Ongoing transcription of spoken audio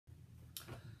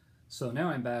So now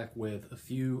I'm back with a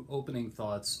few opening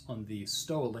thoughts on the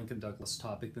Stoa Lincoln Douglas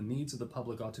topic, the needs of the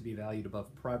public ought to be valued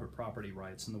above private property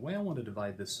rights. And the way I want to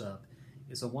divide this up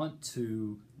is I want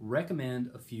to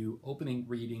recommend a few opening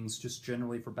readings just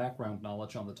generally for background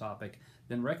knowledge on the topic,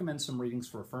 then recommend some readings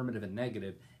for affirmative and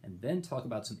negative, and then talk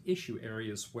about some issue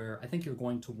areas where I think you're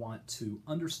going to want to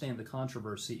understand the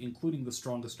controversy, including the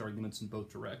strongest arguments in both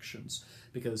directions,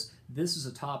 because this is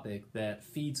a topic that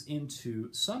feeds into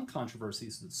some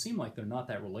controversies that seem like they're not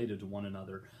that related to one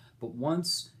another, but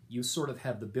once you sort of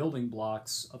have the building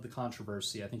blocks of the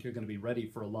controversy, I think you're going to be ready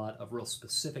for a lot of real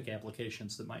specific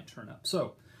applications that might turn up.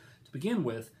 So, to begin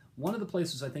with, one of the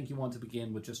places I think you want to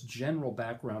begin with just general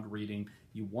background reading,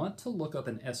 you want to look up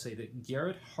an essay that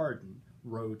Garrett Hardin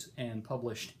wrote and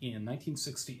published in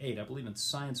 1968, I believe in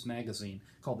Science magazine,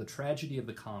 called The Tragedy of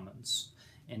the Commons.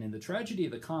 And in The Tragedy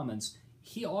of the Commons,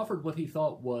 he offered what he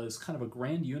thought was kind of a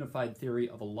grand unified theory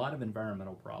of a lot of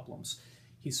environmental problems.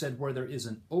 He said where there is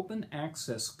an open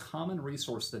access common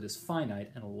resource that is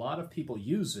finite and a lot of people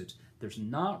use it, there's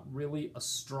not really a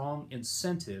strong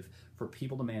incentive for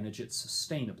people to manage it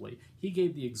sustainably. He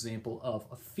gave the example of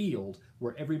a field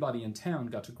where everybody in town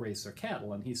got to graze their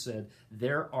cattle, and he said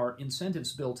there are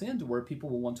incentives built into where people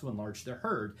will want to enlarge their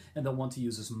herd, and they'll want to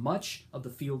use as much of the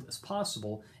field as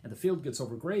possible, and the field gets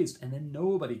overgrazed, and then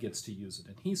nobody gets to use it.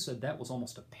 And he said that was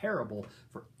almost a parable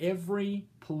for every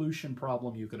pollution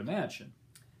problem you could imagine.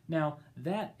 Now,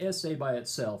 that essay by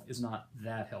itself is not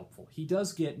that helpful. He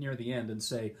does get near the end and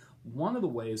say, one of the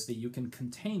ways that you can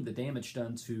contain the damage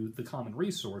done to the common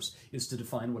resource is to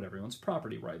define what everyone's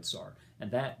property rights are.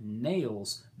 And that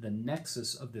nails the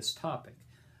nexus of this topic.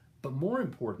 But more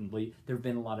importantly, there have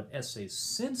been a lot of essays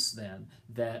since then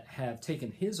that have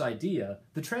taken his idea.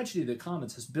 The Tragedy of the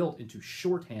Commons has built into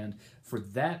shorthand for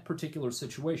that particular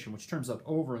situation, which turns up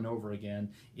over and over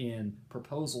again in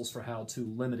proposals for how to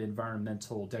limit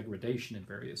environmental degradation in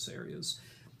various areas.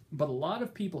 But a lot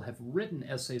of people have written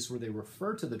essays where they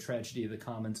refer to the Tragedy of the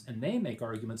Commons, and they make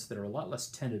arguments that are a lot less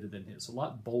tentative than his, a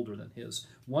lot bolder than his.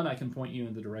 One I can point you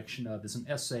in the direction of is an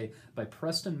essay by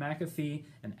Preston McAfee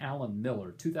and Alan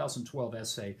Miller, 2012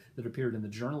 essay that appeared in the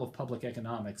Journal of Public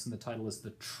Economics, and the title is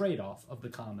The Trade-Off of the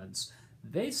Commons.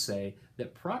 They say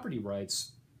that property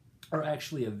rights are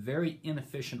actually a very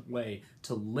inefficient way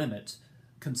to limit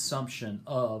consumption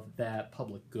of that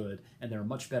public good, and there are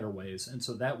much better ways, and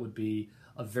so that would be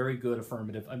a very good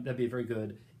affirmative, that'd be a very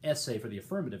good essay for the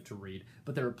affirmative to read.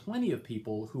 But there are plenty of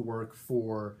people who work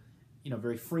for,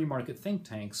 very free market think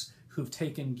tanks who've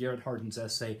taken Garrett Hardin's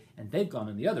essay and they've gone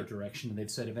in the other direction, and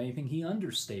they've said, if anything, he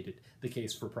understated the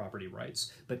case for property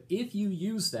rights. But if you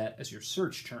use that as your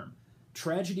search term,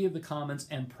 Tragedy of the Commons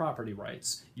and property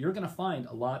rights, you're going to find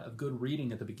a lot of good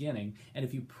reading at the beginning, and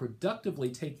if you productively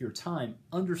take your time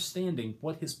understanding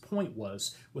what his point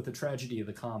was with the Tragedy of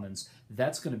the Commons,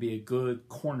 that's going to be a good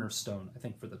cornerstone, I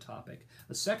think, for the topic.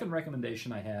 The second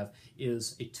recommendation I have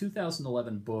is a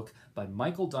 2011 book by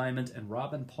Michael Diamond and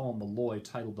Robin Paul Malloy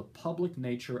titled The Public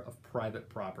Nature of Private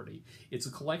Property. It's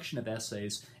a collection of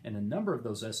essays, and a number of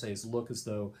those essays look as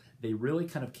though they really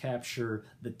kind of capture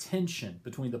the tension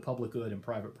between the public good and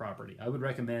private property. I would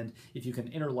recommend, if you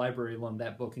can interlibrary loan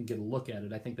that book and get a look at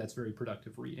it, I think that's very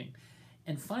productive reading.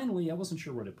 And finally, I wasn't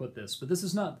sure where to put this, but this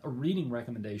is not a reading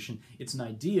recommendation. It's an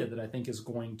idea that I think is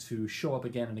going to show up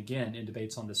again and again in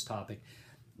debates on this topic.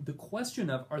 The question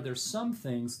of, are there some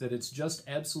things that it's just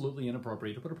absolutely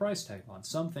inappropriate to put a price tag on?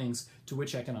 Some things to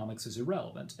which economics is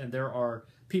irrelevant. And there are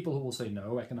people who will say,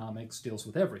 no, economics deals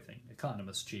with everything,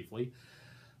 economists chiefly.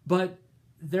 But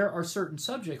there are certain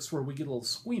subjects where we get a little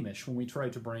squeamish when we try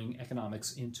to bring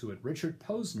economics into it. Richard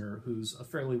Posner, who's a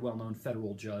fairly well-known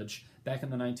federal judge, back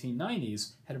in the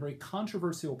 1990s, had a very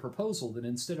controversial proposal that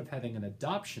instead of having an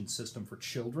adoption system for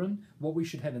children, what we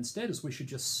should have instead is we should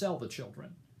just sell the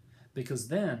children. Because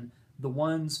then the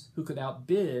ones who could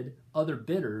outbid other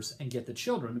bidders and get the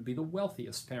children would be the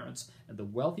wealthiest parents. And the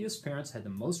wealthiest parents had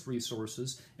the most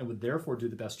resources and would therefore do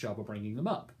the best job of bringing them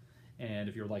up. And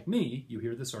if you're like me, you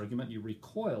hear this argument, you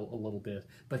recoil a little bit.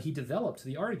 But he developed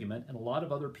the argument, and a lot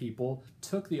of other people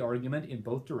took the argument in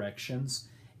both directions.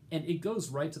 And it goes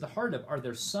right to the heart of, are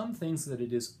there some things that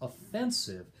it is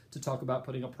offensive to talk about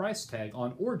putting a price tag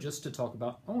on, or just to talk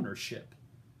about ownership?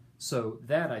 So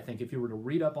that, I think, if you were to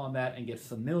read up on that and get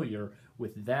familiar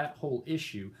with that whole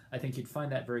issue, I think you'd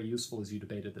find that very useful as you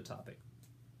debated the topic.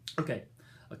 Okay.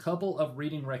 A couple of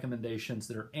reading recommendations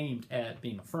that are aimed at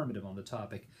being affirmative on the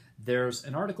topic. There's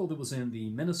an article that was in the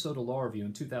Minnesota Law Review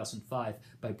in 2005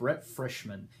 by Brett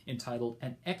Frischman entitled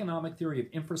An Economic Theory of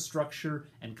Infrastructure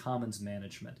and Commons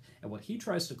Management. And what he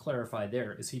tries to clarify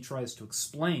there is he tries to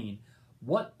explain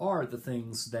What are the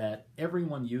things that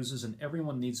everyone uses and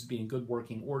everyone needs to be in good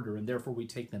working order, and therefore we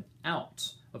take them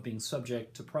out of being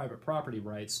subject to private property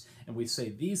rights, and we say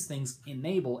these things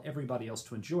enable everybody else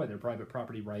to enjoy their private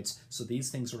property rights, so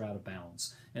these things are out of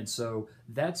bounds. And so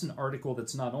that's an article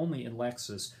that's not only in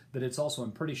Lexis, but it's also,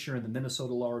 I'm pretty sure, in the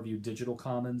Minnesota Law Review Digital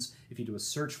Commons. If you do a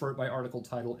search for it by article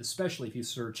title, especially if you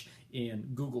search in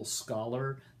Google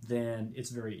Scholar, then it's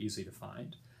very easy to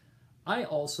find. I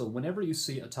also, whenever you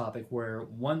see a topic where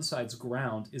one side's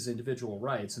ground is individual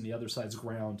rights and the other side's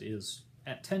ground is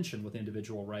at tension with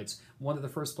individual rights, one of the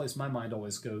first place my mind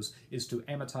always goes is to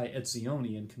Amitai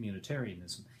Etzioni in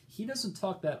communitarianism. He doesn't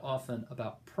talk that often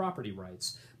about property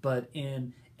rights, but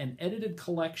in an edited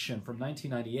collection from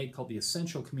 1998 called The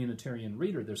Essential Communitarian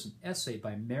Reader, there's an essay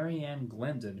by Marianne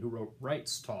Glendon, who wrote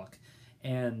Rights Talk,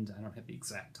 and I don't have the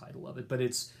exact title of it, but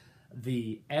it's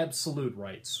the absolute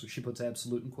rights, she puts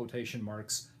absolute in quotation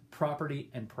marks, property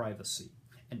and privacy.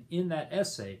 And in that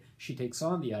essay, she takes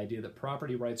on the idea that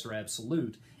property rights are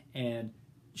absolute, and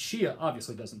she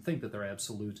obviously doesn't think that they're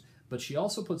absolute, but she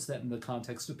also puts that in the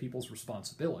context of people's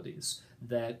responsibilities,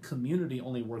 that community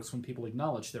only works when people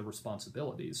acknowledge their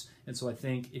responsibilities. And so I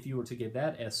think if you were to get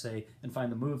that essay and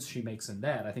find the moves she makes in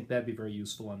that, I think that'd be very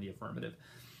useful on the affirmative.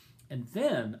 And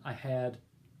then I had,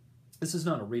 this is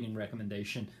not a reading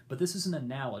recommendation, but this is an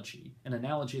analogy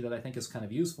that I think is kind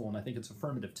of useful, and I think it's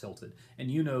affirmative tilted.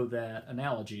 And you know that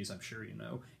analogies, I'm sure you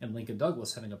know, and Lincoln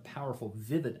Douglas having a powerful,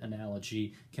 vivid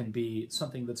analogy can be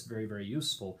something that's very, very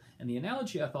useful. And the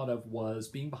analogy I thought of was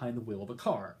being behind the wheel of a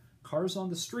car. Cars on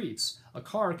the streets, a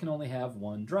car can only have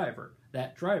one driver.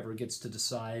 That driver gets to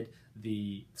decide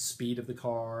the speed of the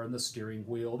car and the steering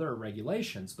wheel. There are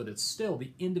regulations, but it's still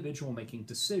the individual making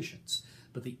decisions.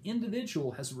 But the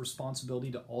individual has a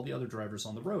responsibility to all the other drivers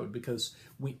on the road, because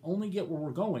we only get where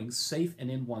we're going safe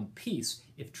and in one piece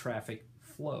if traffic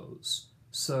flows.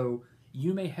 So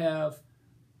you may have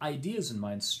ideas in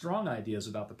mind, strong ideas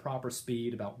about the proper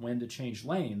speed, about when to change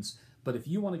lanes, but if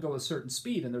you want to go a certain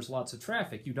speed and there's lots of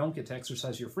traffic, you don't get to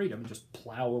exercise your freedom and just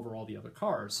plow over all the other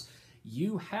cars.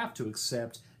 You have to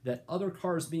accept that other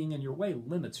cars being in your way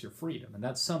limits your freedom. And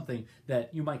that's something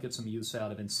that you might get some use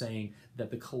out of in saying that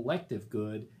the collective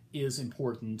good is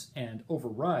important and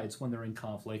overrides, when they're in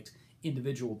conflict,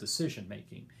 individual decision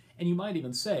making. And you might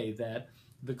even say that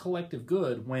the collective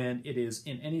good, when it is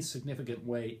in any significant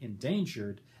way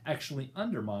endangered, actually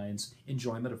undermines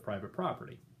enjoyment of private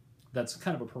property. That's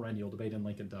kind of a perennial debate in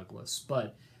Lincoln Douglas,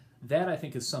 but that, I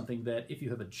think, is something that if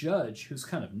you have a judge who's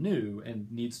kind of new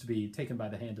and needs to be taken by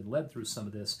the hand and led through some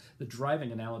of this, the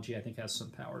driving analogy, I think, has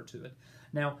some power to it.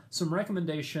 Now, some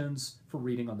recommendations for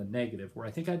reading on the negative, where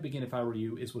I think I'd begin if I were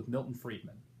you, is with Milton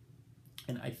Friedman.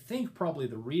 And I think probably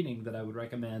the reading that I would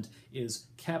recommend is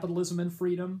Capitalism and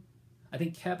Freedom. I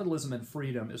think Capitalism and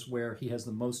Freedom is where he has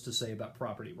the most to say about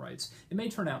property rights. It may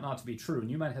turn out not to be true,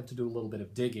 and you might have to do a little bit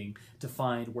of digging to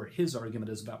find where his argument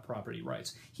is about property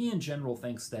rights. He, in general,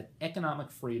 thinks that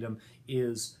economic freedom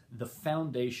is the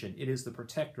foundation. It is the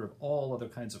protector of all other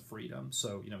kinds of freedom.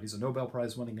 So, you know, he's a Nobel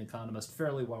Prize-winning economist,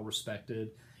 fairly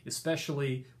well-respected,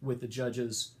 especially with the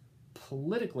judges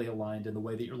politically aligned in the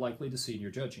way that you're likely to see in your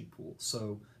judging pool.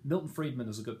 So Milton Friedman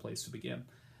is a good place to begin.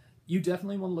 You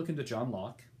definitely want to look into John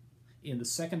Locke. In the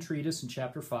second treatise in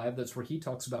chapter 5, that's where he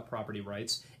talks about property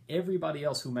rights. Everybody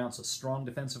else who mounts a strong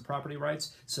defense of property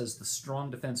rights says the strong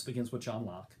defense begins with John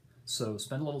Locke. So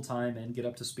spend a little time and get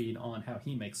up to speed on how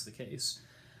he makes the case.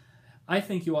 I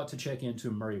think you ought to check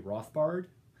into Murray Rothbard.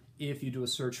 If you do a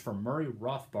search for Murray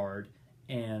Rothbard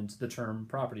and the term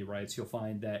property rights, you'll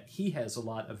find that he has a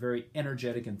lot of very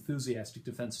energetic, enthusiastic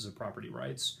defenses of property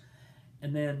rights.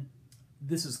 And then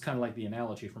this is kind of like the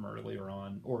analogy from earlier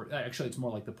on, or actually it's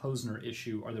more like the Posner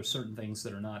issue. Are there certain things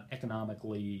that are not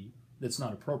economically, that's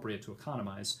not appropriate to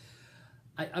economize?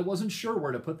 I wasn't sure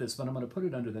where to put this, but I'm going to put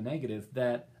it under the negative,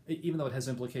 that even though it has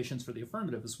implications for the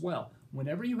affirmative as well,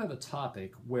 whenever you have a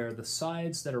topic where the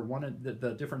sides that are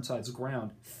the different sides'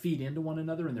 ground feed into one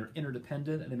another and they're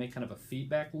interdependent and they make kind of a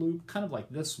feedback loop, kind of like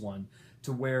this one,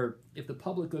 to where if the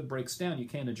public good breaks down, you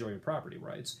can't enjoy your property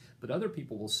rights. But other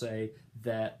people will say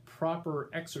that proper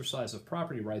exercise of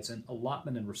property rights and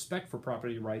allotment and respect for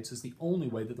property rights is the only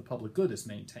way that the public good is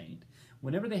maintained.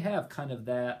 Whenever they have kind of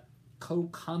that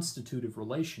co-constitutive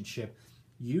relationship,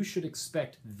 you should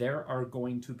expect there are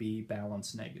going to be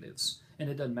balanced negatives. And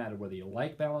it doesn't matter whether you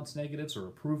like balanced negatives or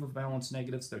approve of balanced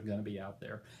negatives, they're going to be out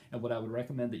there. And what I would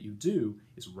recommend that you do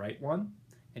is write one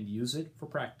and use it for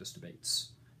practice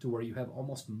debates, to where you have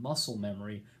almost muscle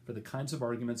memory for the kinds of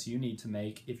arguments you need to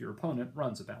make if your opponent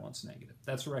runs a balanced negative.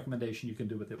 That's a recommendation. You can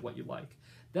do with it what you like.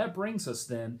 That brings us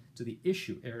then to the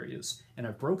issue areas, and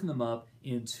I've broken them up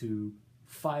into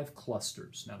 5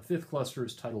 clusters. Now, the 5th cluster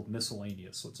is titled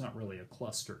miscellaneous, so it's not really a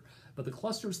cluster. But the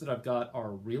clusters that I've got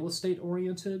are real estate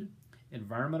oriented,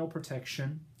 environmental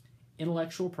protection,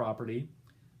 intellectual property,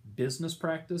 business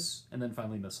practice, and then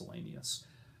finally miscellaneous.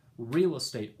 Real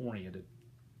estate oriented.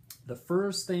 The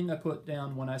first thing I put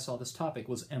down when I saw this topic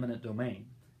was eminent domain.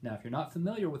 Now, if you're not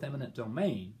familiar with eminent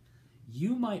domain,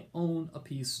 you might own a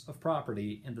piece of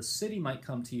property and the city might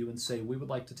come to you and say, we would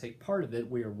like to take part of it.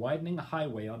 We are widening a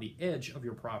highway on the edge of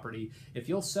your property. If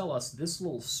you'll sell us this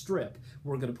little strip,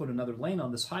 we're going to put another lane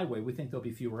on this highway. We think there'll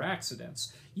be fewer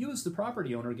accidents. You as the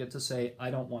property owner get to say,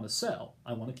 I don't want to sell.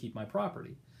 I want to keep my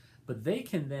property. But they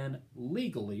can then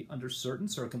legally, under certain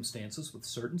circumstances, with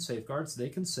certain safeguards, they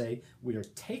can say, we are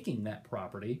taking that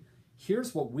property.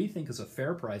 Here's what we think is a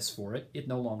fair price for it. It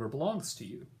no longer belongs to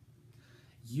you.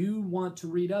 You want to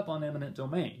read up on eminent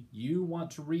domain. You want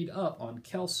to read up on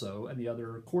Kelso and the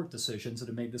other court decisions that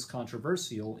have made this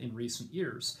controversial in recent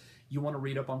years. You want to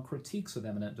read up on critiques of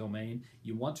eminent domain.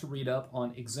 You want to read up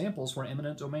on examples where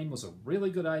eminent domain was a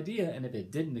really good idea, and if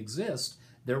it didn't exist,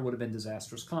 there would have been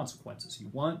disastrous consequences. You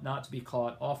want not to be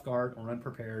caught off guard or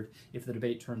unprepared if the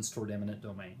debate turns toward eminent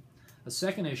domain. A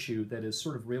second issue that is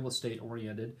sort of real estate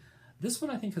oriented, this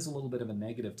one I think has a little bit of a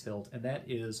negative tilt, and that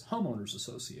is homeowners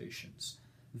associations.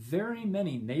 Very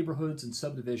many neighborhoods and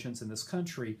subdivisions in this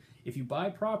country, if you buy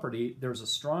property, there's a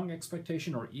strong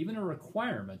expectation or even a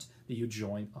requirement that you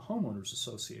join a homeowners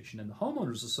association. And the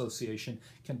homeowners association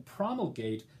can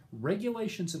promulgate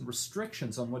regulations and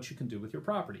restrictions on what you can do with your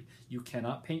property. You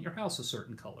cannot paint your house a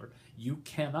certain color. You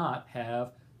cannot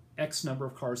have X number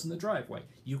of cars in the driveway.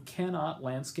 You cannot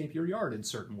landscape your yard in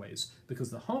certain ways because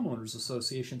the homeowners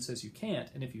association says you can't,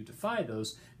 and if you defy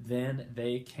those, then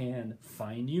they can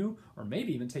fine you or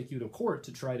maybe even take you to court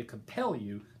to try to compel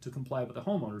you to comply with the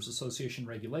homeowners association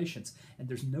regulations. And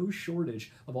there's no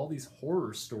shortage of all these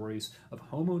horror stories of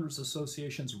homeowners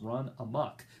associations run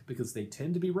amok because they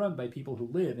tend to be run by people who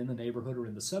live in the neighborhood or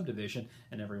in the subdivision,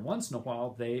 and every once in a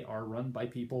while they are run by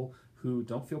people who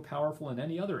don't feel powerful in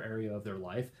any other area of their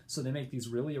life, so they make these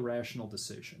really irrational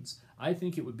decisions. I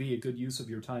think it would be a good use of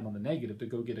your time on the negative to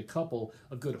go get a couple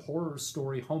of good horror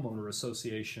story homeowner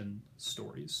association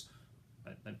stories.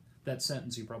 That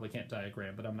sentence you probably can't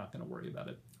diagram, but I'm not going to worry about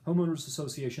it. Homeowners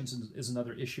associations is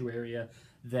another issue area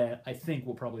that I think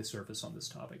will probably surface on this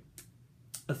topic.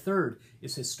 A third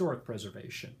is historic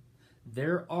preservation.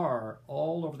 There are,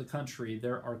 all over the country,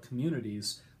 there are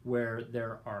communities where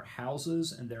there are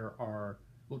houses and there are,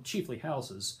 well, chiefly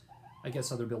houses, I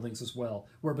guess other buildings as well,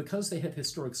 where because they have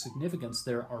historic significance,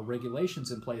 there are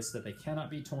regulations in place that they cannot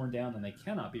be torn down and they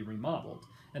cannot be remodeled.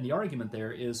 And the argument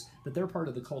there is that they're part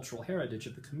of the cultural heritage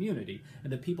of the community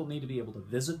and that people need to be able to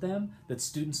visit them, that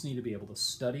students need to be able to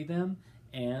study them,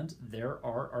 and there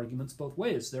are arguments both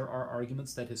ways. There are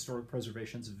arguments that historic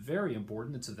preservation is very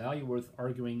important. It's a value worth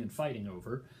arguing and fighting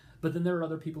over. But then there are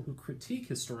other people who critique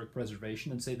historic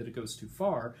preservation and say that it goes too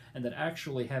far and that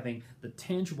actually having the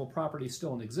tangible property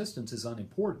still in existence is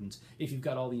unimportant if you've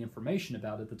got all the information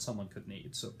about it that someone could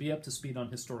need. So be up to speed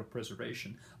on historic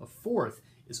preservation. A fourth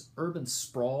is urban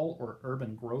sprawl or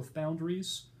urban growth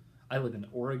boundaries. I live in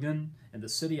Oregon, and the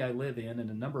city I live in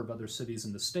and a number of other cities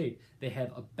in the state, they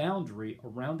have a boundary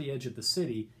around the edge of the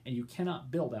city, and you cannot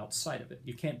build outside of it.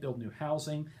 You can't build new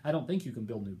housing. I don't think you can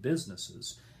build new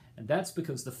businesses. And that's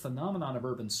because the phenomenon of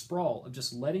urban sprawl, of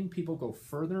just letting people go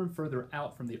further and further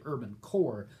out from the urban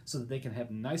core so that they can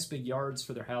have nice big yards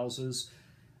for their houses,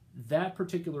 that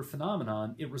particular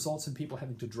phenomenon, it results in people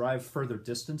having to drive further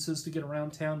distances to get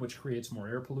around town, which creates more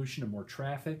air pollution and more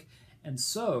traffic. And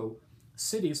so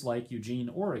cities like Eugene,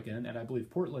 Oregon, and I believe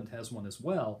Portland has one as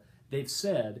well, they've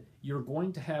said you're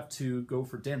going to have to go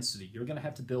for density. You're going to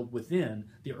have to build within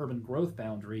the urban growth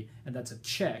boundary, and that's a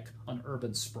check on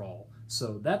urban sprawl.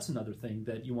 So that's another thing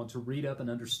that you want to read up and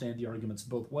understand the arguments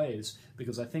both ways,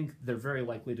 because I think they're very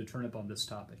likely to turn up on this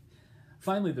topic.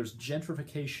 Finally, there's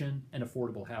gentrification and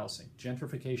affordable housing.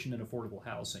 Gentrification and affordable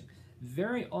housing.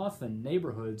 Very often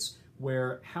neighborhoods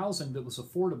where housing that was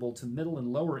affordable to middle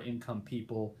and lower income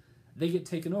people, they get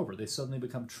taken over. They suddenly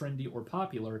become trendy or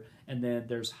popular, and then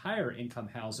there's higher income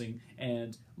housing,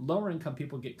 and lower income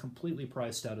people get completely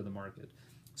priced out of the market.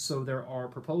 So there are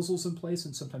proposals in place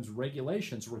and sometimes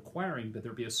regulations requiring that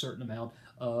there be a certain amount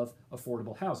of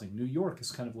affordable housing. New York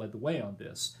has kind of led the way on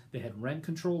this. They had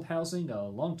rent-controlled housing a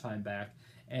long time back,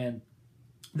 and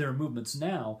there are movements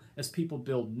now, as people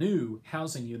build new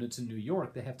housing units in New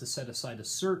York, they have to set aside a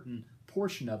certain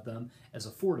portion of them as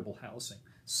affordable housing.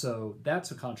 So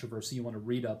that's a controversy you want to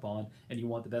read up on, and you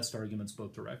want the best arguments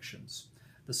both directions.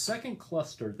 The second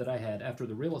cluster that I had after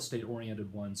the real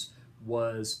estate-oriented ones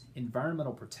was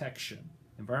environmental protection.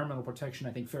 Environmental protection,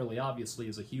 I think fairly obviously,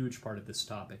 is a huge part of this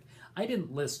topic. I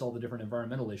didn't list all the different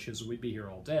environmental issues, or we'd be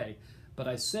here all day, but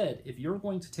I said if you're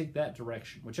going to take that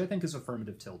direction, which I think is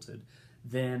affirmative tilted,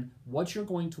 then what you're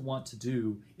going to want to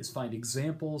do is find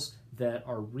examples that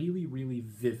are really, really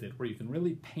vivid, where you can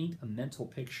really paint a mental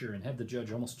picture and have the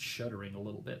judge almost shuddering a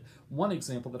little bit. One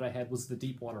example that I had was the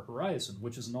Deepwater Horizon,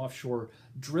 which is an offshore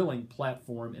drilling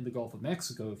platform in the Gulf of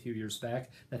Mexico a few years back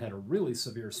that had a really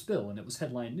severe spill, and it was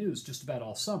headline news just about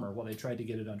all summer while they tried to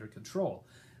get it under control.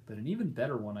 But an even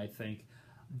better one, I think,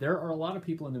 there are a lot of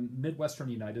people in the Midwestern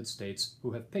United States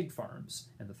who have pig farms.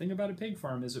 And the thing about a pig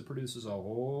farm is it produces a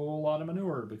whole lot of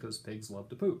manure because pigs love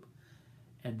to poop.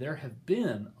 And there have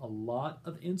been a lot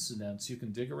of incidents, you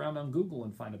can dig around on Google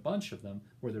and find a bunch of them,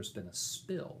 where there's been a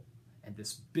spill. And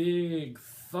this big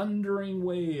thundering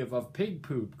wave of pig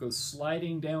poop goes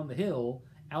sliding down the hill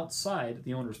outside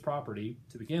the owner's property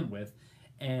to begin with,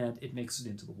 and it makes it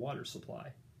into the water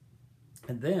supply.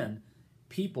 And then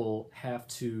people have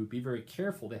to be very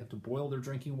careful. They have to boil their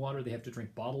drinking water. They have to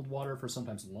drink bottled water for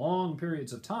sometimes long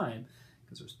periods of time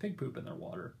because there's pig poop in their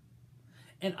water.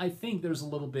 And I think there's a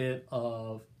little bit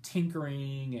of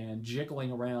tinkering and jiggling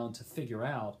around to figure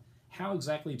out how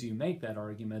exactly do you make that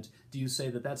argument. Do you say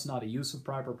that that's not a use of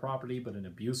private property but an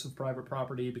abuse of private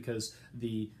property because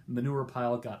the manure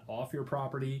pile got off your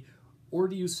property? Or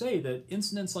do you say that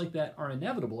incidents like that are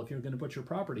inevitable if you're going to put your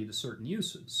property to certain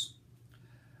uses?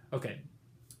 Okay.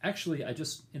 Actually,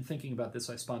 in thinking about this,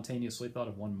 I spontaneously thought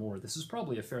of one more. This is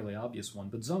probably a fairly obvious one,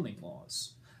 but zoning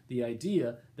laws. The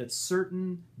idea that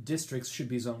certain districts should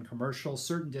be zoned commercial,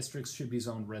 certain districts should be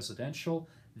zoned residential,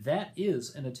 that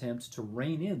is an attempt to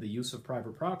rein in the use of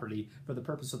private property for the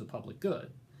purpose of the public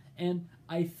good. And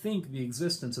I think the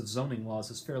existence of zoning laws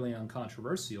is fairly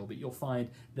uncontroversial, but you'll find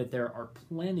that there are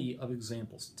plenty of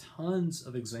examples, tons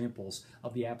of examples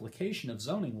of the application of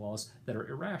zoning laws that are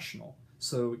irrational.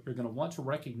 So you're going to want to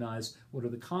recognize what are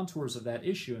the contours of that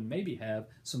issue and maybe have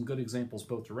some good examples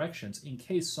both directions in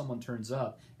case someone turns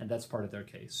up and that's part of their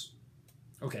case.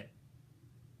 Okay,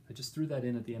 I just threw that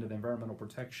in at the end of environmental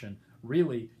protection.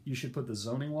 Really, you should put the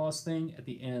zoning laws thing at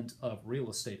the end of real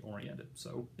estate oriented.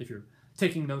 So if you're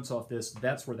taking notes off this,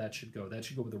 that's where that should go. That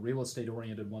should go with the real estate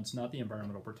oriented ones, not the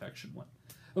environmental protection one.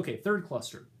 Okay, third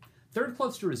cluster. Third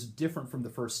cluster is different from the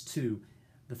first two.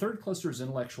 The third cluster is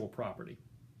intellectual property.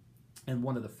 And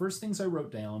one of the first things I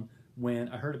wrote down when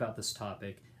I heard about this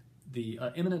topic, the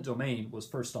eminent domain was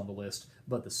first on the list,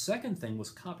 but the second thing was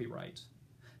copyright.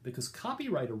 Because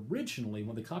copyright originally,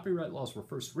 when the copyright laws were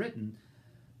first written,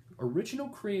 original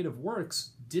creative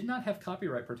works did not have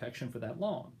copyright protection for that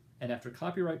long. And after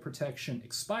copyright protection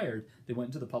expired, they went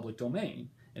into the public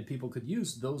domain. And people could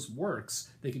use those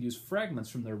works, they could use fragments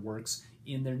from their works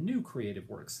in their new creative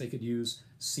works. They could use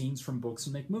scenes from books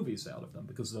and make movies out of them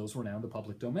because those were now in the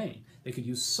public domain. They could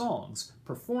use songs,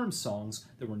 perform songs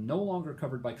that were no longer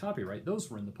covered by copyright. Those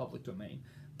were in the public domain.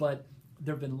 But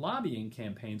there have been lobbying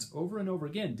campaigns over and over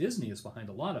again, Disney is behind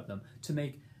a lot of them, to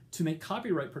make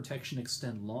copyright protection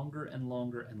extend longer and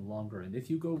longer and longer. And if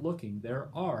you go looking, there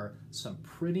are some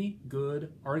pretty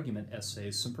good argument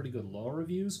essays, some pretty good law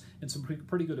reviews, and some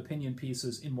pretty good opinion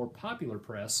pieces in more popular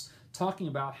press talking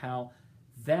about how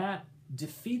that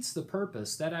defeats the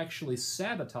purpose, that actually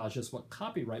sabotages what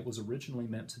copyright was originally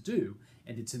meant to do.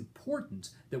 And it's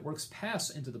important that works pass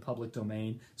into the public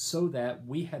domain so that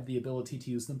we have the ability to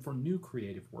use them for new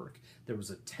creative work. There was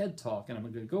a TED Talk, and I'm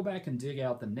going to go back and dig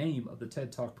out the name of the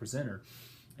TED Talk presenter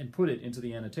and put it into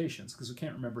the annotations because I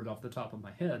can't remember it off the top of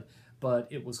my head, but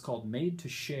it was called Made to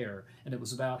Share, and it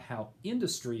was about how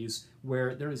industries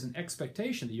where there is an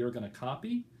expectation that you're going to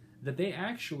copy, that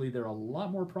they're a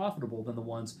lot more profitable than the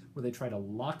ones where they try to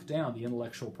lock down the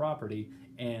intellectual property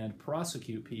and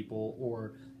prosecute people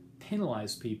or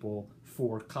penalize people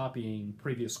for copying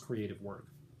previous creative work.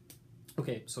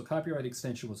 Okay, so copyright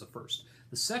extension was the first.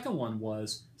 The second one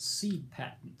was seed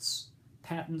patents.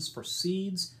 Patents for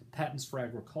seeds, patents for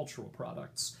agricultural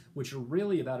products, which are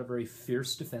really about a very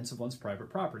fierce defense of one's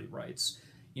private property rights.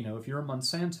 You know, if you're a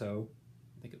Monsanto,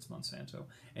 I think it's Monsanto,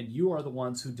 and you are the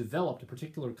ones who developed a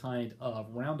particular kind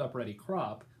of Roundup Ready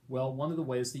crop, well, one of the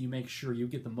ways that you make sure you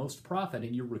get the most profit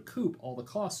and you recoup all the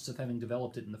costs of having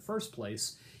developed it in the first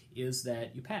place is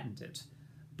that you patent it.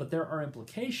 But there are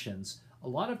implications. A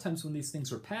lot of times when these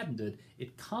things are patented,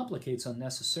 it complicates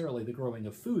unnecessarily the growing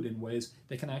of food in ways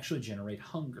that can actually generate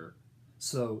hunger.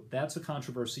 So that's a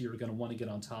controversy you're going to want to get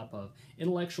on top of.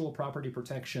 Intellectual property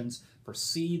protections for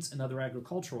seeds and other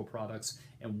agricultural products,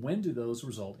 and when do those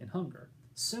result in hunger?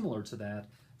 Similar to that,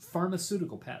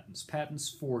 pharmaceutical patents, patents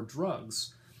for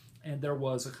drugs. And there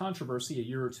was a controversy a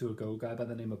year or two ago, a guy by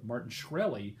the name of Martin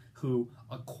Shkreli, who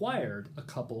acquired a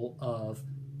couple of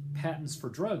patents for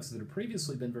drugs that had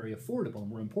previously been very affordable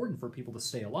and were important for people to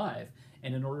stay alive.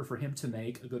 And in order for him to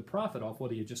make a good profit off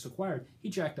what he had just acquired, he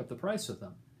jacked up the price of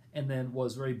them. And then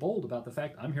was very bold about the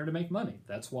fact, I'm here to make money.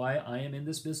 That's why I am in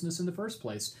this business in the first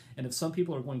place. And if some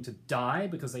people are going to die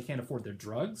because they can't afford their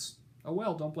drugs, oh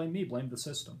well, don't blame me, blame the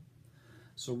system.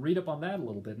 So read up on that a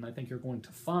little bit, and I think you're going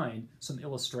to find some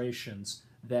illustrations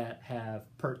that have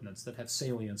pertinence, that have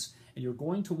salience, and you're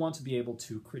going to want to be able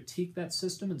to critique that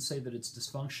system and say that it's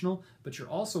dysfunctional, but you're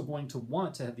also going to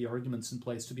want to have the arguments in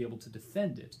place to be able to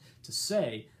defend it, to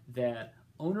say that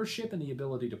ownership and the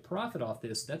ability to profit off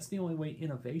this, that's the only way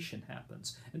innovation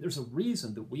happens. And there's a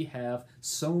reason that we have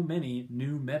so many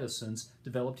new medicines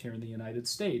developed here in the United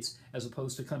States, as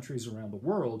opposed to countries around the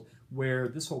world where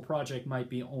this whole project might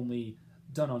be only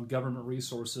done on government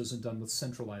resources and done with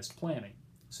centralized planning.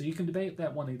 So you can debate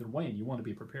that one either way, and you want to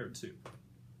be prepared to.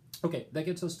 Okay, that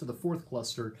gets us to the fourth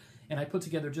cluster, and I put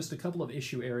together just a couple of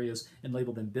issue areas and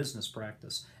labeled them business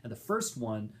practice. And the first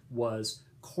one was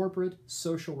corporate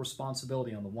social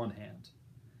responsibility on the one hand.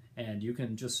 And you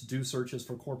can just do searches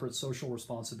for corporate social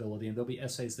responsibility, and there'll be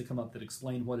essays that come up that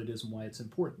explain what it is and why it's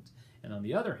important. And on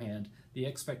the other hand, the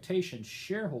expectation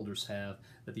shareholders have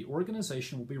that the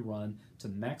organization will be run to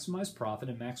maximize profit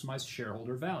and maximize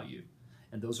shareholder value.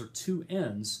 And those are two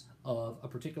ends of a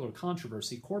particular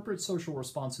controversy. Corporate social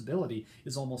responsibility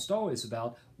is almost always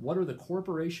about what are the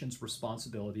corporation's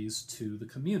responsibilities to the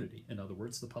community, in other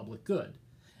words, the public good.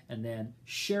 And then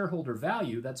shareholder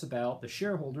value, that's about the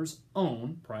shareholders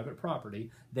own private property,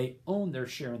 they own their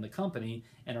share in the company,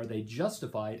 and are they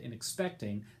justified in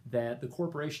expecting that the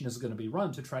corporation is going to be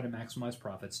run to try to maximize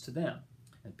profits to them?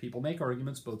 And people make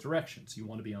arguments both directions. You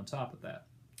want to be on top of that.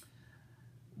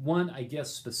 One, I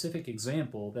guess, specific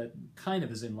example that kind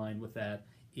of is in line with that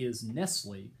is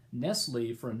Nestle.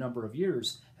 Nestle, for a number of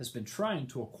years, has been trying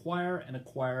to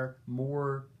acquire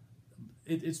more.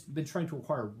 It's been trying to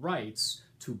acquire rights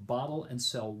to bottle and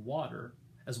sell water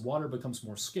as water becomes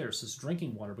more scarce, as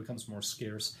drinking water becomes more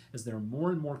scarce, as there are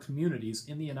more and more communities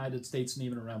in the United States and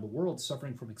even around the world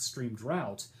suffering from extreme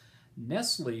drought.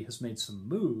 Nestle has made some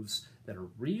moves that are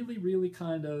really, really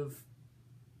kind of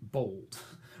bold,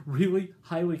 really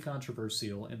highly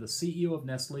controversial, and the CEO of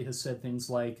Nestle has said things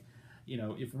like, you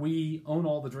know, if we own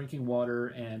all the drinking water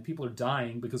and people are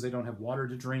dying because they don't have water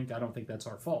to drink, I don't think that's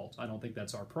our fault. I don't think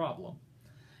that's our problem.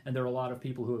 And there are a lot of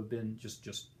people who have been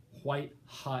just white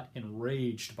hot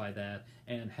enraged by that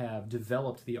and have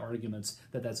developed the arguments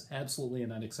that that's absolutely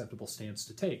an unacceptable stance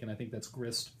to take. And I think that's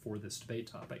grist for this debate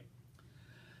topic.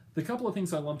 The couple of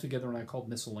things I lumped together and I called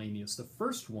miscellaneous. The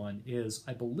first one is,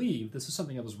 I believe, this is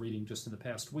something I was reading just in the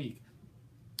past week,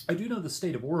 I do know the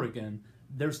state of Oregon,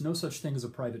 there's no such thing as a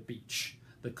private beach.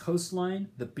 The coastline,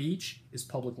 the beach, is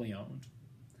publicly owned.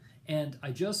 And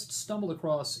I just stumbled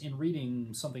across, in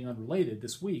reading something unrelated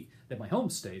this week, that my home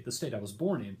state, the state I was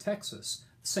born in, Texas,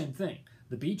 the same thing.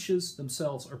 The beaches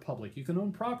themselves are public. You can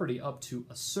own property up to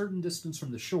a certain distance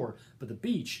from the shore, but the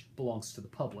beach belongs to the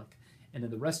public. And in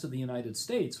the rest of the United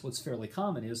States, what's fairly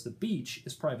common is the beach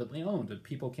is privately owned and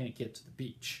people can't get to the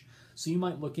beach. So you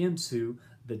might look into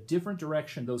the different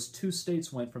direction those two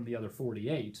states went from the other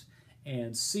 48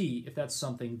 and see if that's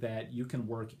something that you can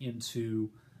work into,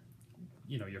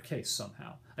 you know, your case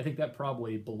somehow. I think that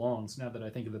probably belongs, now that I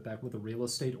think of it, back with the real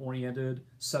estate-oriented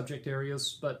subject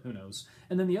areas, but who knows.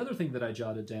 And then the other thing that I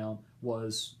jotted down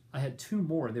was, I had two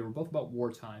more, they were both about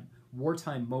wartime.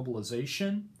 Wartime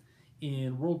mobilization.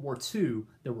 In World War II,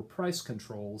 there were price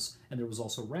controls, and there was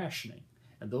also rationing.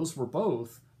 And those were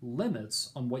both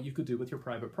limits on what you could do with your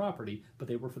private property, but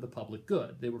they were for the public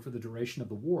good. They were for the duration of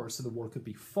the war, so the war could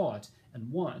be fought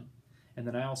and won. And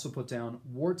then I also put down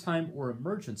wartime or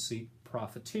emergency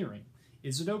profiteering.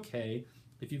 Is it okay,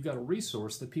 if you've got a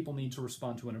resource that people need to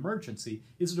respond to an emergency,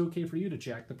 is it okay for you to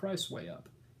jack the price way up?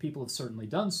 People have certainly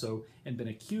done so and been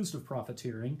accused of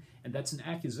profiteering, and that's an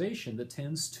accusation that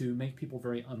tends to make people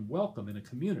very unwelcome in a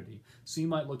community. So you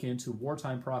might look into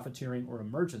wartime profiteering or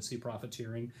emergency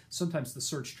profiteering. Sometimes the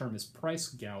search term is price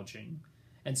gouging,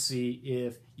 and see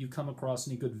if you come across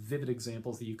any good vivid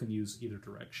examples that you can use either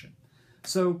direction.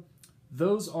 So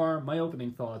those are my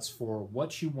opening thoughts for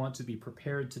what you want to be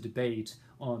prepared to debate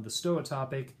on the Stoa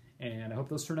topic, and I hope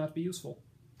those turn out to be useful.